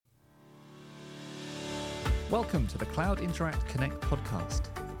Welcome to the Cloud Interact Connect podcast,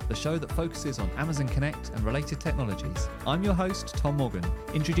 the show that focuses on Amazon Connect and related technologies. I'm your host, Tom Morgan,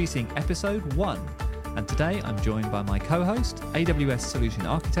 introducing episode 1. And today I'm joined by my co-host, AWS Solution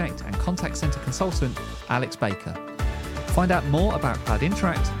Architect and Contact Center Consultant, Alex Baker. Find out more about Cloud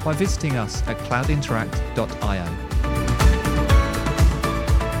Interact by visiting us at cloudinteract.io.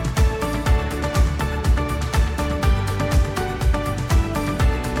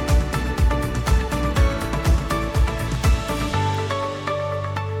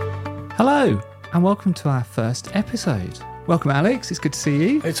 Hello, and welcome to our first episode. Welcome, Alex. It's good to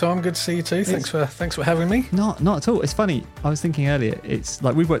see you. Hey, Tom. Good to see you too. Thanks for having me. Not at all. It's funny. I was thinking earlier. It's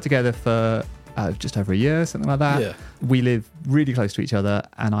like we've worked together for just over a year, something like that. Yeah. We live really close to each other,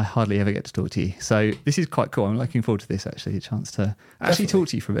 and I hardly ever get to talk to you. So this is quite cool. I'm looking forward to this. Actually, a chance to actually talk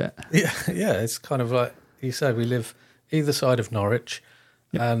to you for a bit. Yeah. It's kind of like you said. We live either side of Norwich,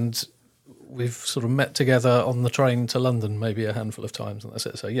 and we've sort of met together on the train to London maybe a handful of times, and that's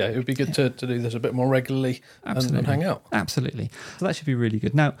it. So yeah, it would be good to do this a bit more regularly and hang out. Absolutely. So that should be really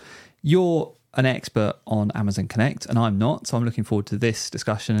good. Now, you're an expert on Amazon Connect, and I'm not, so I'm looking forward to this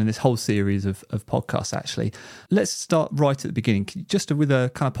discussion and this whole series of podcasts, actually. Let's start right at the beginning, just with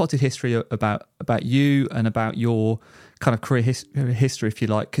a kind of potted history about you and about your kind of career history, if you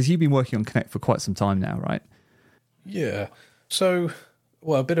like, because you've been working on Connect for quite some time now, right? Yeah. So,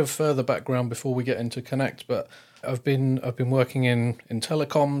 well, a bit of further background before we get into Connect, but I've been working in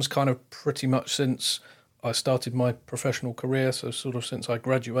telecoms kind of pretty much since I started my professional career, so sort of since I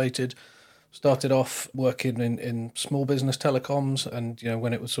graduated. Started off working in small business telecoms, and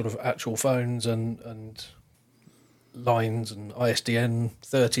when it was sort of actual phones and lines and ISDN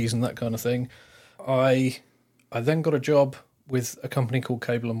 30s and that kind of thing. I then got a job with a company called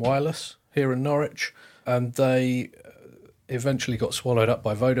Cable and Wireless here in Norwich, and they eventually got swallowed up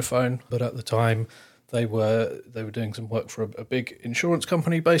by Vodafone, but at the time they were doing some work for a big insurance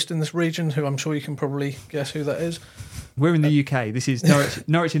company based in this region, who I'm sure you can probably guess who that is. We're in the UK. This is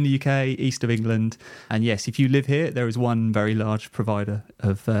Norwich in the UK, east of England. And yes, if you live here, there is one very large provider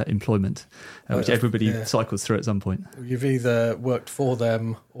of employment, which everybody cycles through at some point. You've either worked for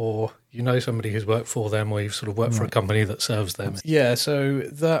them, or you know somebody who's worked for them, or you've sort of worked for a company that serves them. Yeah, so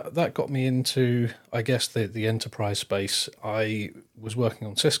that got me into, I guess, the enterprise space. I was working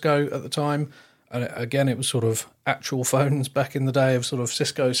on Cisco at the time. And again, it was sort of actual phones back in the day of sort of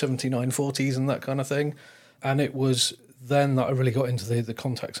Cisco 7940s and that kind of thing. And it was then that I really got into the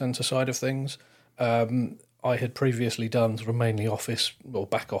contact center side of things. I had previously done sort of mainly office or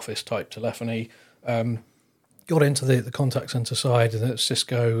back office type telephony. Got into the contact center side, and it's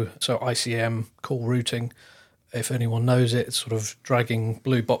Cisco, so ICM, call routing. If anyone knows it, it's sort of dragging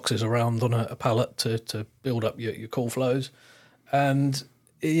blue boxes around on a pallet to build up your call flows. And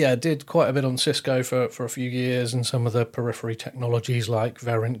yeah, did quite a bit on Cisco for a few years, and some of the periphery technologies like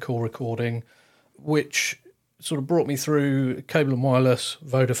variant call recording, which sort of brought me through Cable and Wireless,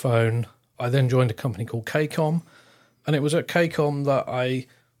 Vodafone. I then joined a company called KCOM, and it was at KCOM that I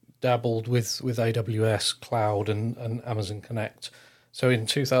dabbled with AWS Cloud and Amazon Connect. So in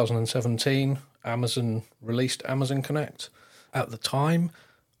 2017, Amazon released Amazon Connect. At the time,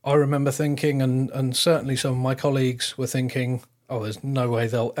 I remember thinking, and certainly some of my colleagues were thinking, oh, there's no way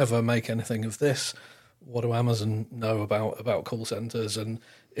they'll ever make anything of this. What do Amazon know about call centers? And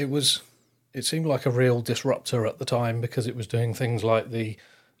it seemed like a real disruptor at the time, because it was doing things like the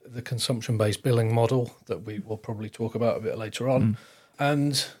consumption-based billing model that we will probably talk about a bit later on.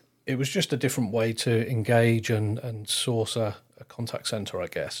 And it was just a different way to engage and source a contact center, I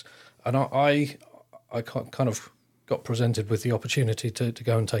guess. And I kind of got presented with the opportunity to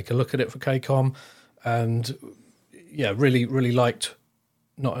go and take a look at it for KCOM, and really, really liked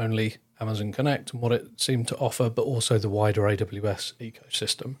not only Amazon Connect and what it seemed to offer, but also the wider AWS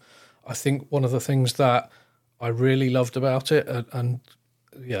ecosystem. I think one of the things that I really loved about it, and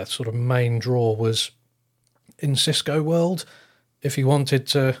sort of main draw, was in Cisco world, if you wanted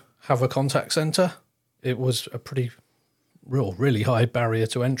to have a contact center, it was a really high barrier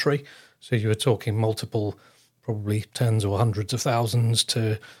to entry. So you were talking multiple, probably tens or hundreds of thousands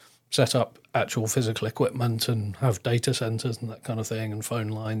to set up actual physical equipment and have data centers and that kind of thing, and phone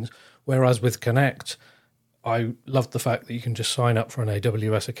lines. Whereas with Connect, I loved the fact that you can just sign up for an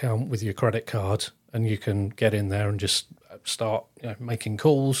AWS account with your credit card, and you can get in there and just start making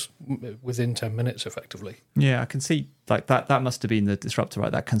calls within 10 minutes effectively. Yeah, I can see like that must have been the disruptor,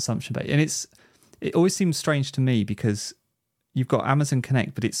 right? That consumption base. And it always seems strange to me, because you've got Amazon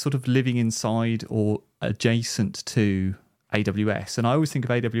Connect, but it's sort of living inside or adjacent to AWS. And I always think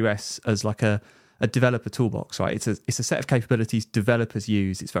of AWS as like a a developer toolbox, right? It's a set of capabilities developers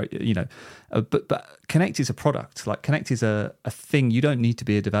use. It's very, but Connect is a product. Like Connect is a thing you don't need to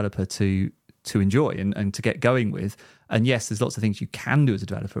be a developer to enjoy and to get going with. And yes, there's lots of things you can do as a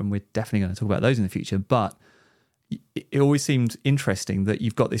developer, and we're definitely going to talk about those in the future. But it always seemed interesting that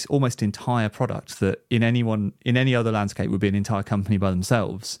you've got this almost entire product that in any other landscape would be an entire company by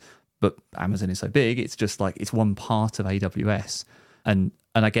themselves. But Amazon is so big, it's just like it's one part of AWS. And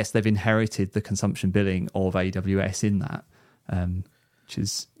I guess they've inherited the consumption billing of AWS in that, which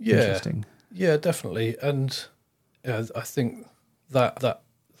is interesting. Yeah, definitely. And I think that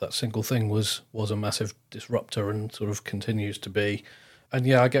single thing was a massive disruptor and sort of continues to be. And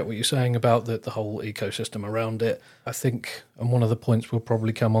yeah, I get what you're saying about the whole ecosystem around it. I think, and one of the points we'll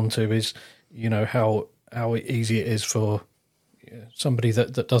probably come on to is, how easy it is for somebody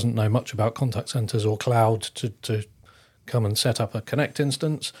that doesn't know much about contact centers or cloud to come and set up a Connect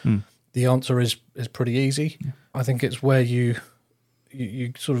instance. The answer is pretty easy. Yeah. I think it's where you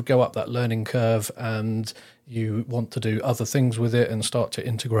sort of go up that learning curve and you want to do other things with it and start to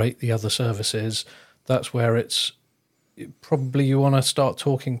integrate the other services. That's where it's probably you want to start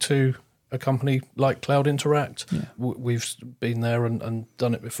talking to a company like Cloud Interact. Yeah. We've been there and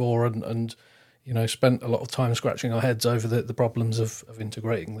done it before and spent a lot of time scratching our heads over the problems of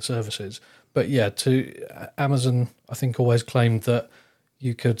integrating the services. But yeah, Amazon, I think, always claimed that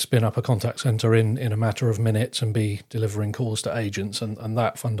you could spin up a contact center in a matter of minutes and be delivering calls to agents, and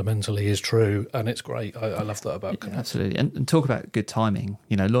that fundamentally is true, and it's great. I love that about Connect. Absolutely, and talk about good timing.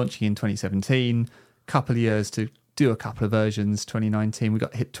 Launching in 2017, couple of years to do a couple of versions. 2019, we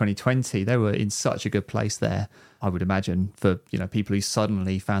got hit 2020. They were in such a good place there, I would imagine, for people who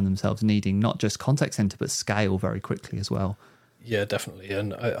suddenly found themselves needing not just contact center but scale very quickly as well. Yeah, definitely.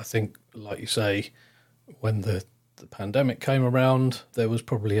 And I think, like you say, when the pandemic came around, there was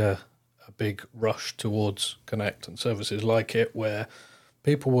probably a big rush towards Connect and services like it, where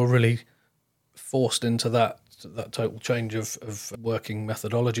people were really forced into that total change of working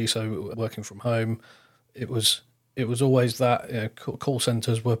methodology. So working from home, it was always that call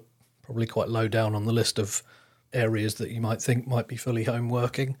centers were probably quite low down on the list of areas that you might think might be fully home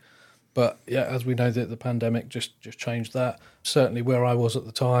working. But yeah, as we know, that the pandemic just changed that. Certainly where I was at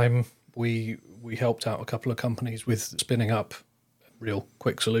the time, we helped out a couple of companies with spinning up real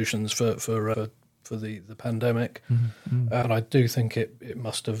quick solutions for the pandemic. Mm-hmm. And I do think it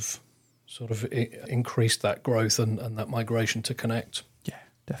must have sort of increased that growth and that migration to Connect. Yeah,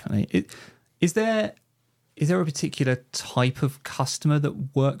 definitely. Is there a particular type of customer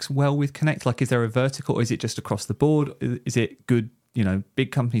that works well with Connect? Like, is there a vertical, or is it just across the board? Is it good,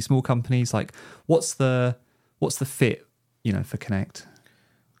 big companies, small companies? Like, what's the fit, for Connect?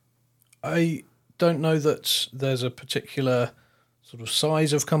 I don't know that there's a particular sort of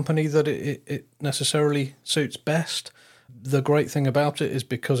size of company that it necessarily suits best. The great thing about it is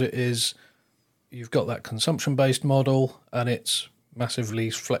because you've got that consumption-based model and it's massively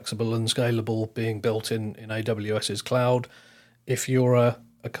flexible and scalable, being built in AWS's cloud. If you're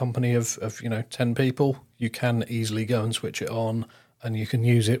a company of 10 people, you can easily go and switch it on, and you can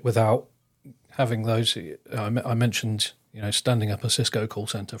use it without having those. I mentioned standing up a Cisco call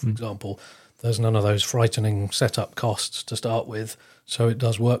center, for example. There's none of those frightening setup costs to start with, so it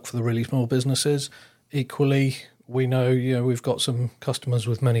does work for the really small businesses. Equally, we know we've got some customers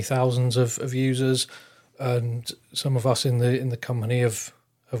with many thousands of users. And some of us in the company have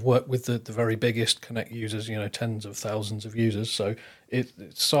worked with the very biggest Connect users, tens of thousands of users. So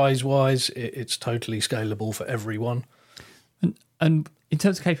size-wise, it's totally scalable for everyone. And in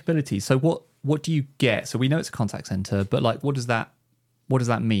terms of capabilities, so what do you get? So we know it's a contact center, but like, what does that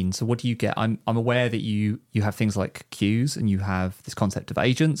mean? So what do you get? I'm aware that you have things like queues, and you have this concept of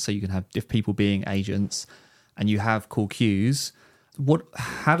agents, so you can have different people being agents, and you have call queues.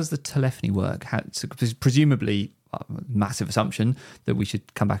 How does the telephony work? Presumably, massive assumption that we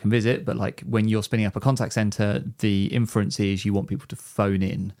should come back and visit, but like when you're spinning up a contact center, the inference is you want people to phone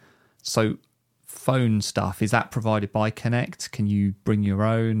in. So phone stuff, is that provided by Connect? Can you bring your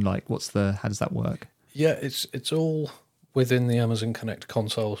own? Like, how does that work? Yeah, it's all within the Amazon Connect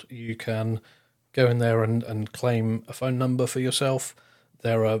console. You can go in there and claim a phone number for yourself.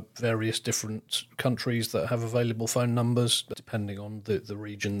 There are various different countries that have available phone numbers, depending on the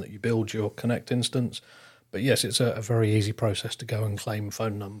region that you build your Connect instance. But yes, it's a very easy process to go and claim a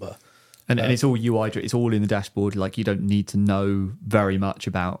phone number. And it's all UI, it's all in the dashboard. Like, you don't need to know very much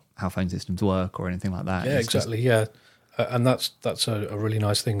about how phone systems work or anything like that. Yeah, exactly, yeah. And that's a really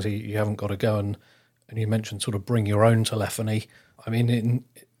nice thing. So you haven't got to go and you mentioned sort of bring your own telephony. I mean,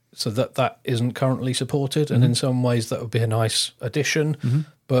 So that isn't currently supported, and in some ways that would be a nice addition.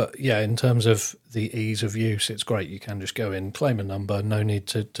 But yeah, in terms of the ease of use, it's great. You can just go in, claim a number, no need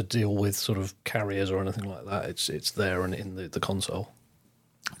to deal with sort of carriers or anything like that. It's there and in the console.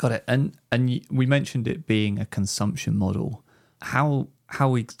 Got it. And we mentioned it being a consumption model. How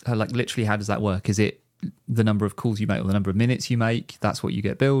literally how does that work? Is it the number of calls you make or the number of minutes you make? That's what you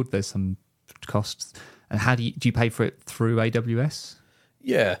get billed. There's some costs. And how do you pay for it through AWS?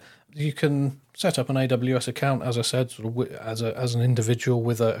 Yeah, you can set up an AWS account, as I said, sort of as an individual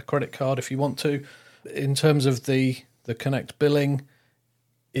with a credit card if you want to. In terms of the Connect billing,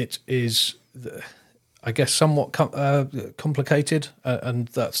 it is, I guess, somewhat complicated, and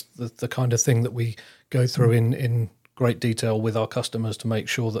that's the kind of thing that we go through in great detail with our customers to make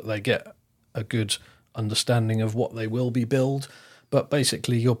sure that they get a good understanding of what they will be billed. But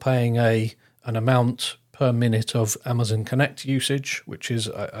basically, you're paying an amount per minute of Amazon Connect usage, which is,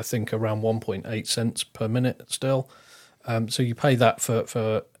 I think, around 1.8 cents per minute still. So you pay that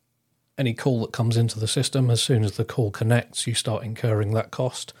for any call that comes into the system. As soon as the call connects, you start incurring that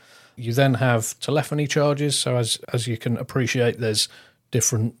cost. You then have telephony charges. So as you can appreciate, there's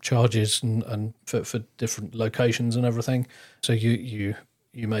different charges and for different locations and everything. So you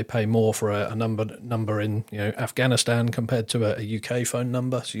may pay more for a number in Afghanistan compared to a UK phone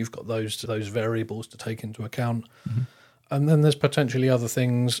number. So you've got those variables to take into account. And then there's potentially other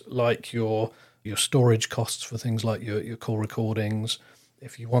things like your storage costs for things like your call recordings.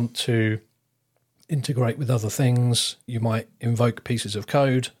 If you want to integrate with other things, you might invoke pieces of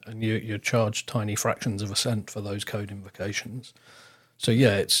code and you charge tiny fractions of a cent for those code invocations. So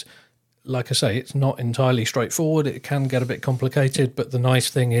yeah, it's, like I say, it's not entirely straightforward. It can get a bit complicated, but the nice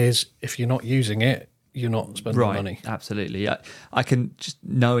thing is if you're not using it, you're not spending money. Absolutely. I can just,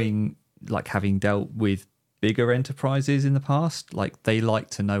 knowing, like, having dealt with bigger enterprises in the past, like, they like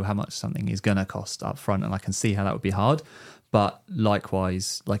to know how much something is going to cost up front, and I can see how that would be hard. But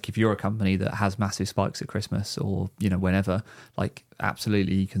likewise, like, if you're a company that has massive spikes at Christmas or, whenever, like,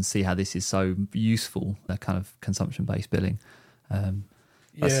 absolutely you can see how this is so useful, that kind of consumption-based billing.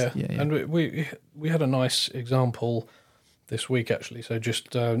 Yeah, and we had a nice example this week, actually. So just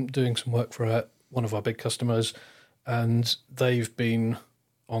doing some work for one of our big customers, and they've been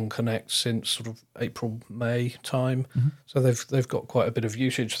on Connect since sort of April, May time. So they've got quite a bit of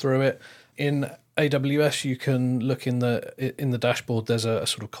usage through it. In AWS, you can look in the dashboard. There's a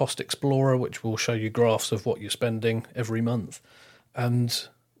sort of cost explorer which will show you graphs of what you're spending every month, and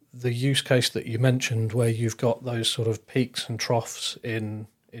the use case that you mentioned, where you've got those sort of peaks and troughs in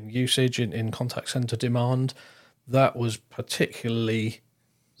usage in contact center demand, that was particularly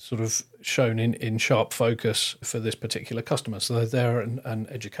sort of shown in sharp focus for this particular customer. So they're an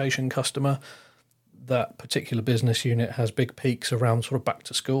education customer. That particular business unit has big peaks around sort of back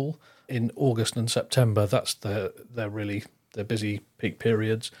to school in August and September. That's their busy peak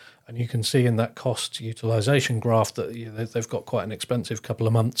periods. And you can see in that cost utilization graph that they've got quite an expensive couple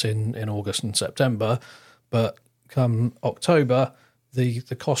of months in August and September. But come October, the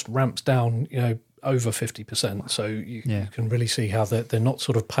cost ramps down, over 50%. So you can really see how they're not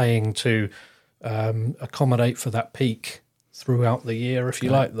sort of paying to accommodate for that peak throughout the year, if you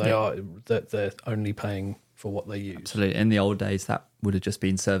like. They're only paying for what they use. Absolutely. In the old days, that would have just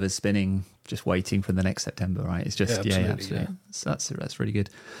been servers spinning, just waiting for the next September, right? It's just absolutely. Yeah. So that's really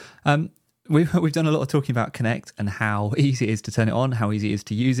good. We've done a lot of talking about Connect and how easy it is to turn it on, how easy it is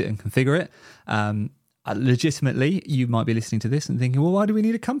to use it and configure it. Legitimately, you might be listening to this and thinking, well, why do we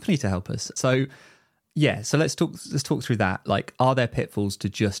need a company to help us? So let's talk through that. Like, are there pitfalls to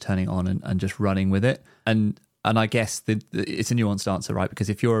just turning it on and just running with it? And I guess it's a nuanced answer, right? Because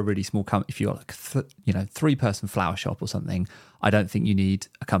if you're a really small company, if you're like 3-person flower shop or something, I don't think you need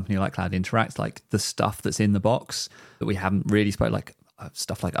a company like Cloud Interact. Like, the stuff that's in the box that we haven't really spoke, like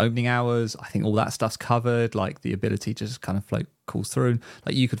stuff like opening hours, I think all that stuff's covered. Like, the ability to just kind of float calls through,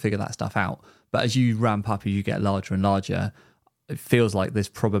 like, you could figure that stuff out. But as you ramp up, as you get larger and larger, it feels like there's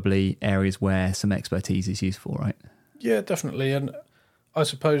probably areas where some expertise is useful, right? Yeah, definitely. And I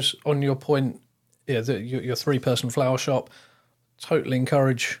suppose on your point, your 3-person flower shop, totally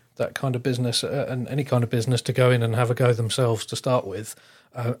encourage that kind of business and any kind of business to go in and have a go themselves to start with.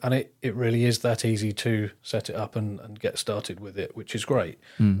 And it really is that easy to set it up and get started with it, which is great.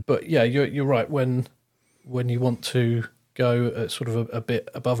 But yeah, you're right. When you want to go sort of a bit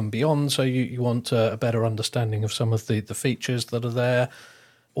above and beyond, so you want a better understanding of some of the features that are there,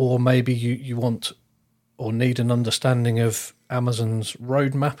 or maybe you want or need an understanding of Amazon's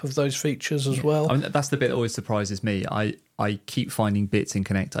roadmap of those features as well. I mean, that's the bit that always surprises me. I keep finding bits in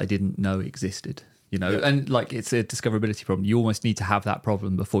Connect I didn't know existed. and like it's a discoverability problem. You almost need to have that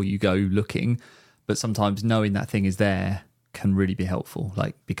problem before you go looking, but sometimes knowing that thing is there can really be helpful,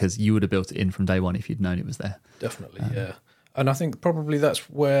 like because you would have built it in from day one if you'd known it was there. Definitely, yeah. And I think probably that's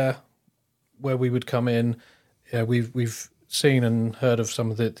where we would come in. Yeah, we've seen and heard of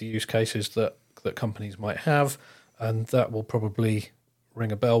some of the use cases that companies might have, and that will probably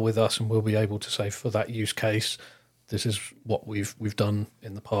ring a bell with us, and we'll be able to say for that use case, this is what we've done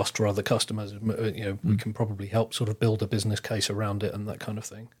in the past for other customers. We can probably help sort of build a business case around it and that kind of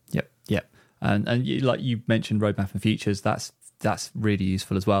thing. Yep. And you, like you mentioned, roadmap and features. That's really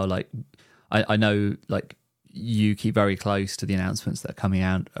useful as well. Like I know, like you keep very close to the announcements that are coming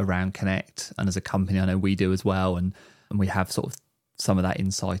out around Connect, and as a company, I know we do as well, and we have sort of some of that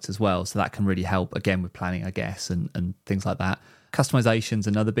insight as well. So that can really help again with planning, I guess, and things like that. Customization's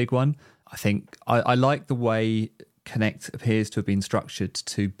another big one. I think I like the way Connect appears to have been structured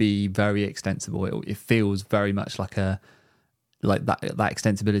to be very extensible. It feels very much like that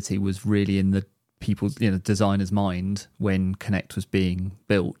extensibility was really in the people's, designers' mind when Connect was being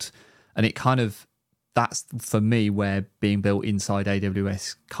built, and it kind of, that's for me where being built inside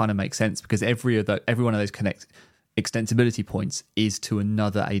AWS kind of makes sense, because every one of those Connect extensibility points is to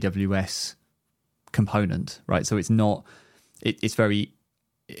another AWS component, right? So it's not, it's very,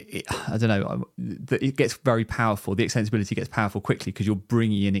 I don't know, it gets very powerful. The extensibility gets powerful quickly because you're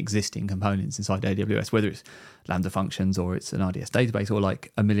bringing in existing components inside AWS, whether it's Lambda functions or it's an RDS database or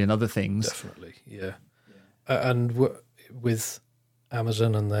like a million other things. Definitely, yeah. And with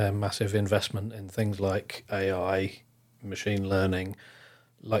Amazon and their massive investment in things like AI, machine learning,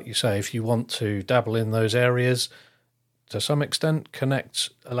 like you say, if you want to dabble in those areas, to some extent, Connect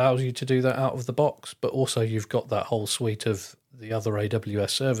allows you to do that out of the box, but also you've got that whole suite of the other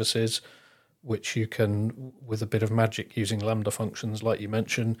AWS services, which you can, with a bit of magic using Lambda functions, like you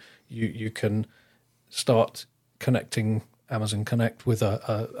mentioned, you can start connecting Amazon Connect with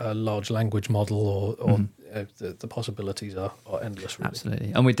a large language model, or the possibilities are endless, really.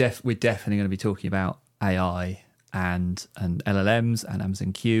 Absolutely. And we're definitely going to be talking about AI and LLMs and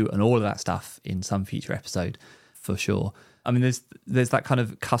Amazon Q and all of that stuff in some future episode for sure. I mean, there's that kind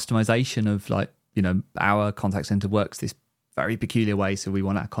of customization of like, our contact center works this very peculiar way, so we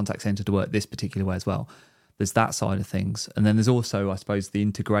want our contact center to work this particular way as well. There's that side of things. And then there's also, I suppose, the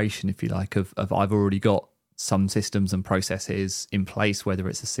integration, if you like, of I've already got some systems and processes in place, whether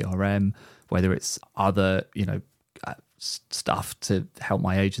it's a CRM, whether it's other, stuff to help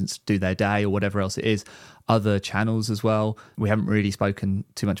my agents do their day or whatever else it is, other channels as well. We haven't really spoken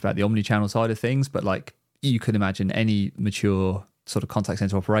too much about the omni-channel side of things, but like you can imagine any mature sort of contact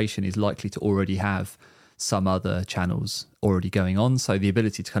center operation is likely to already have some other channels already going on. So the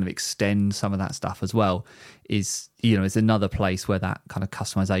ability to kind of extend some of that stuff as well is another place where that kind of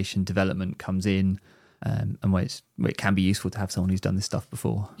customization development comes in, and where it can be useful to have someone who's done this stuff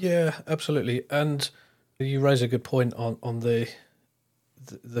before. Yeah, absolutely. And you raise a good point on the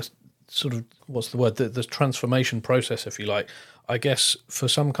sort of, what's the word, the transformation process, if you like. I guess for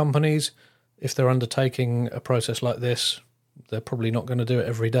some companies, if they're undertaking a process like this, they're probably not going to do it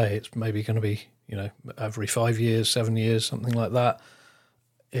every day. It's maybe going to be, every 5 years, 7 years, something like that.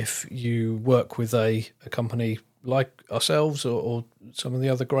 If you work with a company like ourselves or some of the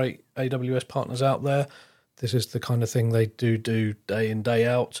other great AWS partners out there, this is the kind of thing they do day in, day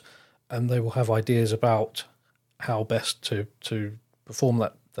out, and they will have ideas about how best to perform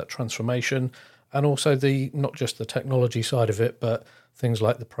that transformation, and also not just the technology side of it, but things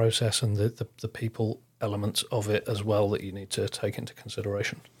like the process and the people elements of it as well that you need to take into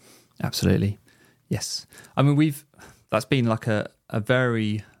consideration. Absolutely. Yes. I mean, that's been like a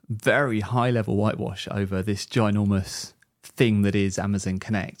very, very high level whitewash over this ginormous thing that is Amazon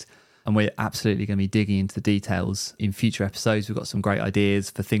Connect. And we're absolutely going to be digging into the details in future episodes. We've got some great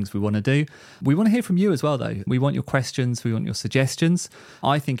ideas for things we want to do. We want to hear from you as well, though. We want your questions. We want your suggestions.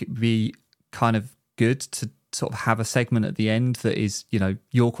 I think it would be kind of good to sort of have a segment at the end that is,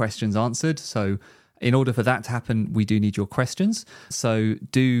 your questions answered. So in order for that to happen, we do need your questions. So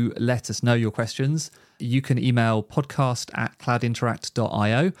do let us know your questions. You can email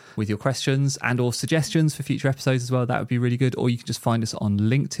podcast@cloudinteract.io with your questions and or suggestions for future episodes as well. That would be really good. Or you can just find us on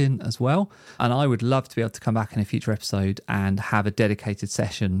LinkedIn as well. And I would love to be able to come back in a future episode and have a dedicated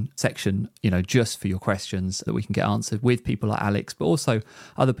section, just for your questions that we can get answered with people like Alex, but also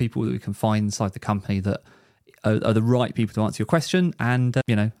other people that we can find inside the company that are the right people to answer your question, and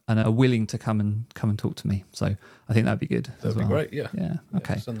and are willing to come and talk to me. So I think that'd be good. That'd be great. Yeah.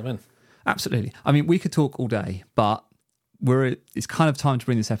 Okay. Send them in. Absolutely. I mean, we could talk all day, but it's kind of time to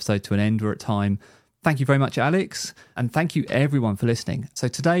bring this episode to an end. We're at time. Thank you very much, Alex. And thank you everyone for listening. So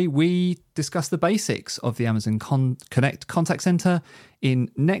today we discuss the basics of the Amazon Connect contact center. In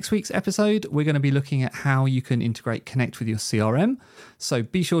next week's episode, we're going to be looking at how you can integrate Connect with your CRM. So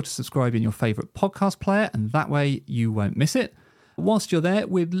be sure to subscribe in your favorite podcast player, and that way you won't miss it. Whilst you're there,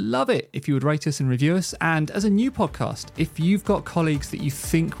 we'd love it if you would rate us and review us. And as a new podcast, if you've got colleagues that you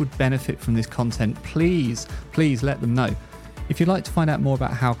think would benefit from this content, please let them know. If you'd like to find out more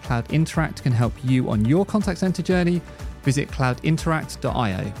about how Cloud Interact can help you on your contact center journey, visit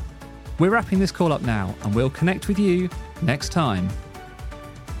cloudinteract.io. We're wrapping this call up now, and we'll connect with you next time.